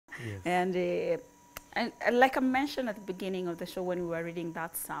Yes. And like I mentioned at the beginning of the show when we were reading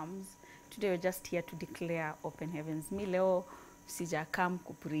that Psalms, today we're just here to declare open heavens. Mi leo sijakam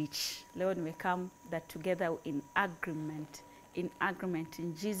kupreach. Leo nimekam that together in agreement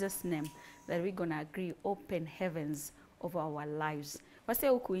in Jesus' name, that we're gonna agree open heavens over our lives. Wase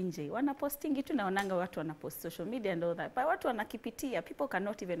huku nje wanapostingi tu, naonanga watu wanapost social media and all that, but watu wanakipitia, people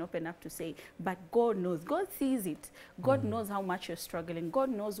cannot even open up to say, but God knows, God sees it, God knows how much you're struggling, God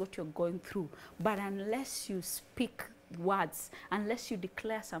knows what you're going through, but unless you speak words, unless you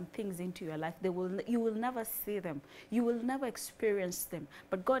declare some things into your life, you will never see them, you will never experience them.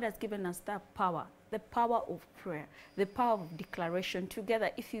 But God has given us that power, the power of prayer, the power of declaration together.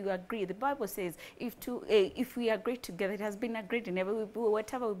 If you agree, the Bible says, if we agree together, it has been agreed in heaven.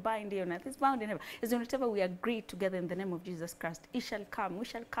 Whatever we bind here on earth is bound in heaven. Is whatever we agree together in the name of Jesus Christ, it shall come. We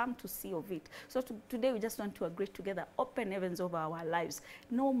shall come to see of it. So today we just want to agree together, open heavens over our lives.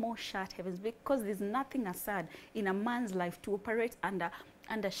 No more shut heavens, because there's nothing aside in a man's life to operate under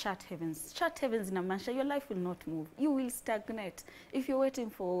shut heavens. Shut heavens in a mansion, your life will not move. You will stagnate. If you're waiting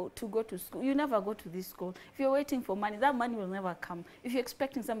to go to school, you never go to this school. If you're waiting for money, that money will never come. If you're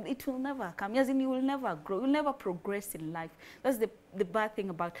expecting something, it will never come. As in, you will never grow. You'll never progress in life. That's the bad thing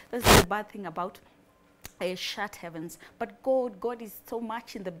about shut heavens. But God is so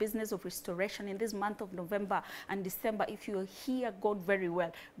much in the business of restoration in this month of November and December. If you hear God very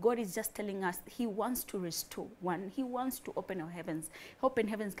well, God is just telling us he wants to restore. He wants to open our heavens. Open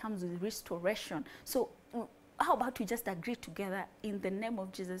heavens comes with restoration. So how about we just agree together in the name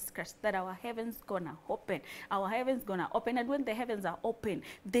of Jesus Christ that our heavens gonna open. Our heavens gonna open. And when the heavens are open,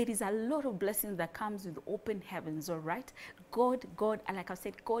 there is a lot of blessings that comes with open heavens, all right? God, and like I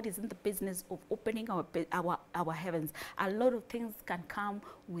said, God is in the business of opening our heavens. A lot of things can come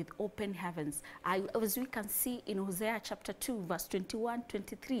with open heavens. As we can see in Hosea chapter 2, verse 21,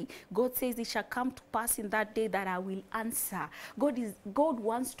 23, God says, it shall come to pass in that day that I will answer. God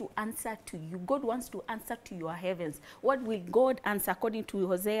wants to answer to you. God wants to answer to your heavens. What will God answer? According to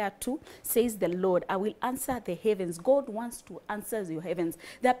Hosea 2, says the Lord, I will answer the heavens. God wants to answer your heavens.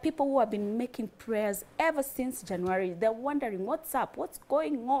 There are people who have been making prayers ever since January. They're wondering, what's up? What's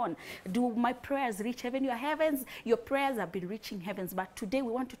going on? Do my prayers reach heaven? Your prayers have been reaching heavens. But today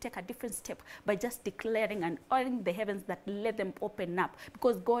we want to take a different step by just declaring and ordering the heavens that let them open up.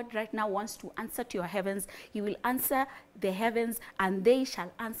 Because God right now wants to answer to your heavens. He will answer the heavens and they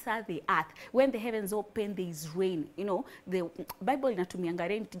shall answer the earth. When the heavens open, there is rain. You know, the Bible inatumianga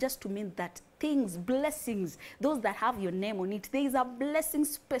rain just to mean that things, blessings, those that have your name on it, there is a blessing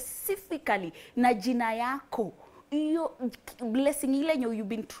specifically na jina yako. Your blessing you've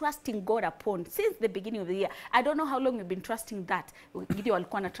been trusting God upon since the beginning of the year. I don't know how long you've been trusting that. You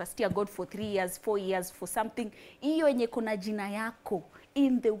walikuwa na trustia God for 3 years, 4 years for something. Iyo yenye kuna jina yako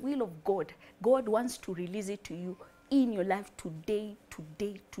in the will of God. God wants to release it to you in your life today.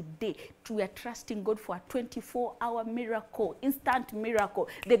 We are trusting God for a 24-hour miracle, instant miracle.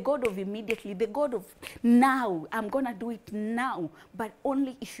 The God of immediately, the God of now. I'm going to do it now, but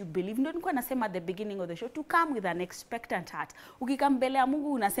only if you believe. Ndio nilikuwa nasema at the beginning of the show, to come with an expectant heart. Ukikambele ya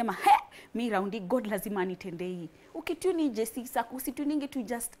Mungu unasema, mi raundi God lazima nitende hii. Ukituni jesisa, usituningi to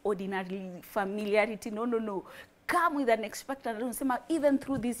just ordinary familiarity. No. Come with an expectant heart. Unasema, even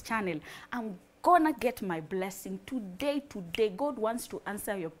through this channel, I'm gonna get my blessing today. God wants to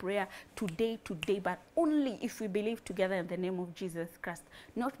answer your prayer today, but only if we believe together in the name of Jesus Christ,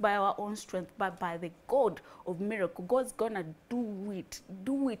 not by our own strength, but by the God of miracle. God's gonna do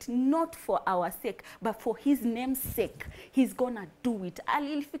it not for our sake, but for his name's sake. He's gonna do it.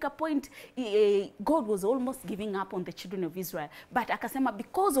 Alifika point, God was almost giving up on the children of Israel, but akasema,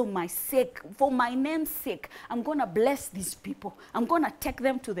 because of my sake, for my name's sake, I'm gonna bless these people. I'm gonna take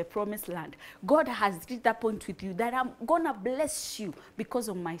them to the promised land. God has reached that point with you that I'm gonna bless you because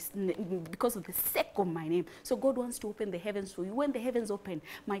of the sake of my name. So God wants to open the heavens for you. When the heavens open,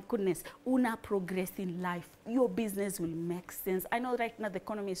 my goodness, una progress in life. Your business will make sense. I know right now the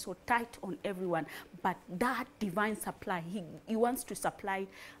economy is so tight on everyone, but that divine supply, he wants to supply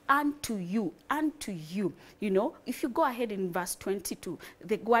unto you. You know, if you go ahead in verse 22,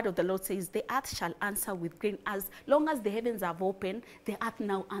 the word of the Lord says, the earth shall answer with grain. As long as the heavens have opened, the earth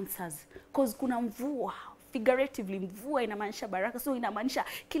now answers. Because kuna mvua figuratively mvua inamaanisha baraka, so inamaanisha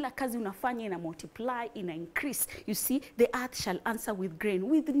kila kazi unafanya ina multiply, ina increase. You see, the earth shall answer with grain,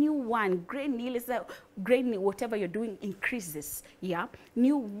 with new wine. Grain, whatever you're doing increases. Yeah,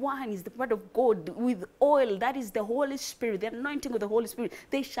 new wine is the word of God, with oil, that is the Holy Spirit, the anointing of the Holy Spirit.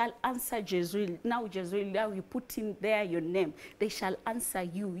 They shall answer Jezreel. Now Jezreel, now you put in there your name. They shall answer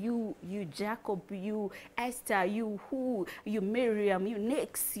you Jacob, you Esther, you Miriam, you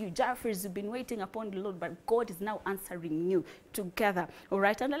Nix, you Jeffries. You've been waiting upon the Lord, but God is now answering you together. All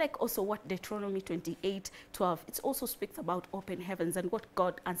right, and I like also what Deuteronomy 28:12, it also speaks about open heavens and what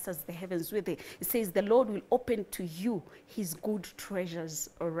God answers the heavens with. It says the Lord will open to you his good treasures.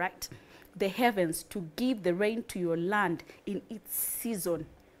 All right, the heavens, to give the rain to your land in its season.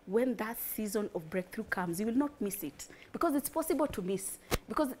 When that season of breakthrough comes, you will not miss it, because it's possible to miss,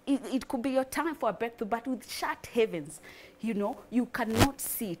 because it could be your time for a breakthrough, but with shut heavens, you know, you cannot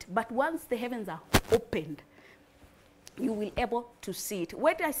see it. But once the heavens are opened, you will be able to see it.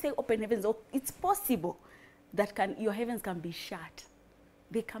 When I say open heavens, it's possible that your heavens can be shut.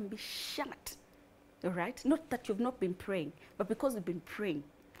 They can be shut, all right? Not that you've not been praying, but because you've been praying,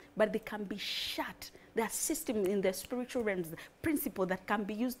 but they can be shut. There are systems in the spiritual realms, principle that can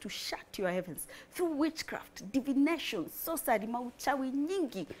be used to shut your heavens through witchcraft, divination, sorcery, mauchawi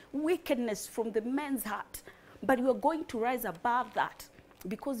nyingi, wickedness from the man's heart. But you are going to rise above that,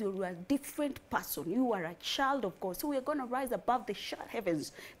 because you are a different person. You are a child of God. So we are going to rise above the shut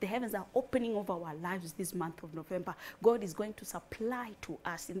heavens. The heavens are opening over our lives this month of November. God is going to supply to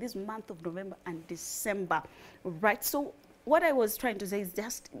us in this month of November and December. Right? So what I was trying to say is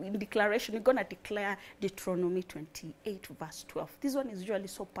just in declaration, you're going to declare Deuteronomy 28:12. This one is usually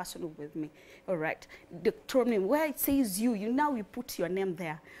so personal with me. All right. Deuteronomy, where it says you now you put your name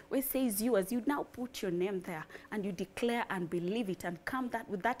there. Where it says you, as you now put your name there and you declare and believe it and come that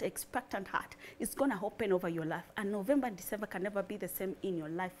with that expectant heart, it's going to open over your life. And November and December can never be the same in your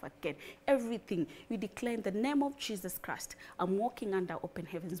life again. Everything you declare in the name of Jesus Christ. I'm walking under open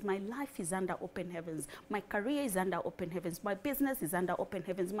heavens. My life is under open heavens. My career is under open heavens. My business is under open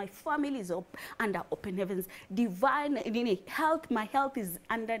heavens. My family is under open heavens. Divine health, my health is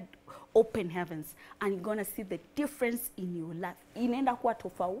under open heavens. And you're going to see the difference in your life. Inaenda kuwa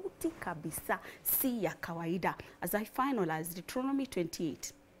tofauti kabisa, si ya kawaida. As I finalize Deuteronomy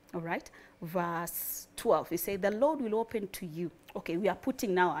 28, all right, verse 12, we say, the Lord will open to you. Okay, we are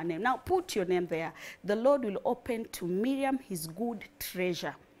putting now our name. Now put your name there. The Lord will open to Miriam his good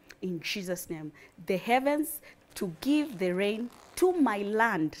treasure. In Jesus' name. The heavens, to give the rain to my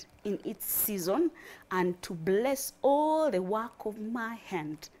land in its season, and to bless all the work of my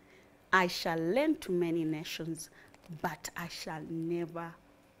hand. I shall lend to many nations, but I shall never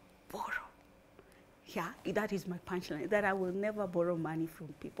borrow. Yeah, that is my punchline, that I will never borrow money from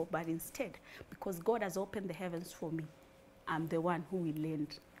people, but instead, because God has opened the heavens for me, I'm the one who will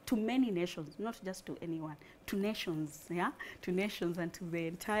lend to many nations, not just to anyone, to nations, yeah, to nations and to the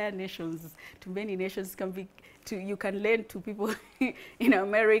entire nations, to many nations. You can lend to people in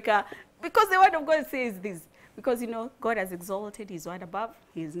America, because the word of God says this. Because, you know, God has exalted his word above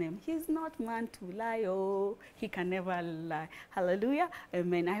his name. He's not man to lie. Oh, he can never lie. Hallelujah.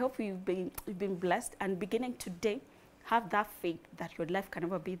 Amen. I hope you've been blessed, and beginning today, have that faith that your life can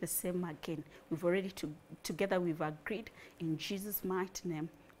never be the same again. We've already together we've agreed in Jesus' mighty name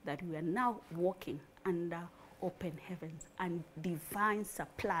that we are now walking under open heavens, and divine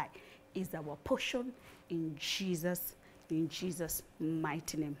supply is our portion in Jesus'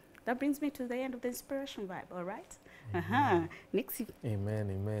 mighty name. That brings me to the end of the inspiration vibe, all right? Nixie. Amen,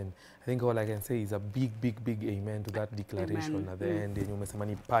 amen. I think all I can say is a big amen to that declaration at the end. And you must have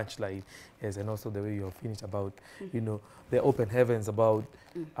any punchline, yes, and also the way you have finished about, you know, the open heavens, about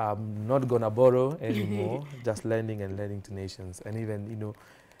not gonna borrow anymore, just lending and lending to nations, and even, you know,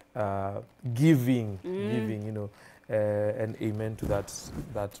 giving, you know. And amen to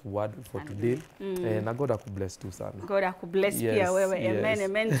that word for today. And God could bless too, son. God could bless you. Yes, amen,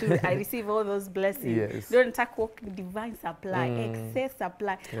 amen. I receive all those blessings. Yes. Don't talk divine supply, excess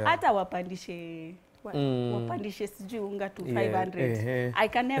supply. Hata wapandishe wapandishe sijui unga to 500. I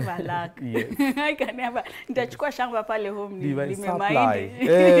can never lack. I can never. Nitachukua shamba pale home nime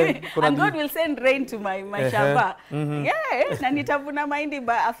mahindi. And God will send rain to my shamba. Yeah, na nitavuna mahindi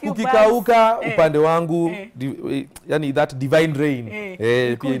by a few bags. Ukikauka upande wangu, yani that divine rain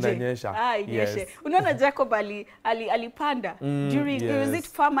pia inanyesha. Yes. Unaona Jacob alipanda during, was it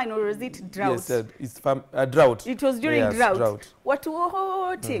famine or was it drought? Yes, it's drought. It was during drought. Watu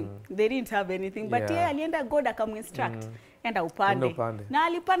wote, they didn't have anything, but alienda God akaminstruct. Enda upande. Na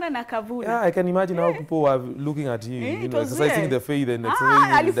alipanda na kavuna. Yeah, I can imagine how people were looking at him, you know, exercising the faith and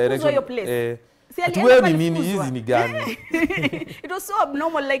exercising the direction. Your place. Si Ati alienda wewe pale ni nini, kufukuzwa. hizi ni gani? It was so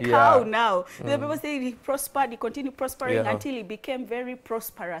abnormal, like Yeah. how now. The people say he prospered, he continued prospering Yeah. until he became very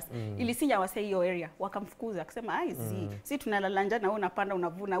prosperous. Ilisinya wase hiyo area, wakamfukuza, akisema, ai, si tunalala njaa na wewe unapanda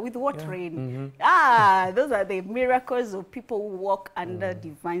unavuna. With what rain? Those are the miracles of people who walk under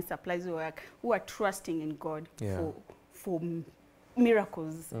divine supplies, who are trusting in God for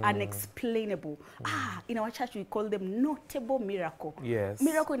miracles, unexplainable. In our church we call them notable miracle. Yes.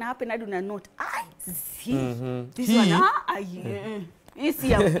 Miracle ina happen hadi una note. This one,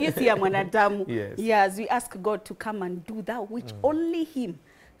 isi ya mwanadamu. Yes. Yes, we ask God to come and do that which only him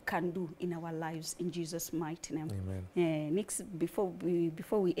can do in our lives, in Jesus' mighty name. Amen. Next, before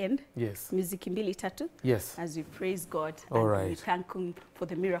we end, Yes. music mbili tatu. Yes. As we praise God All and right. we thank him for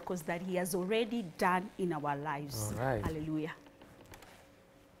the miracles that he has already done in our lives. All right. Hallelujah.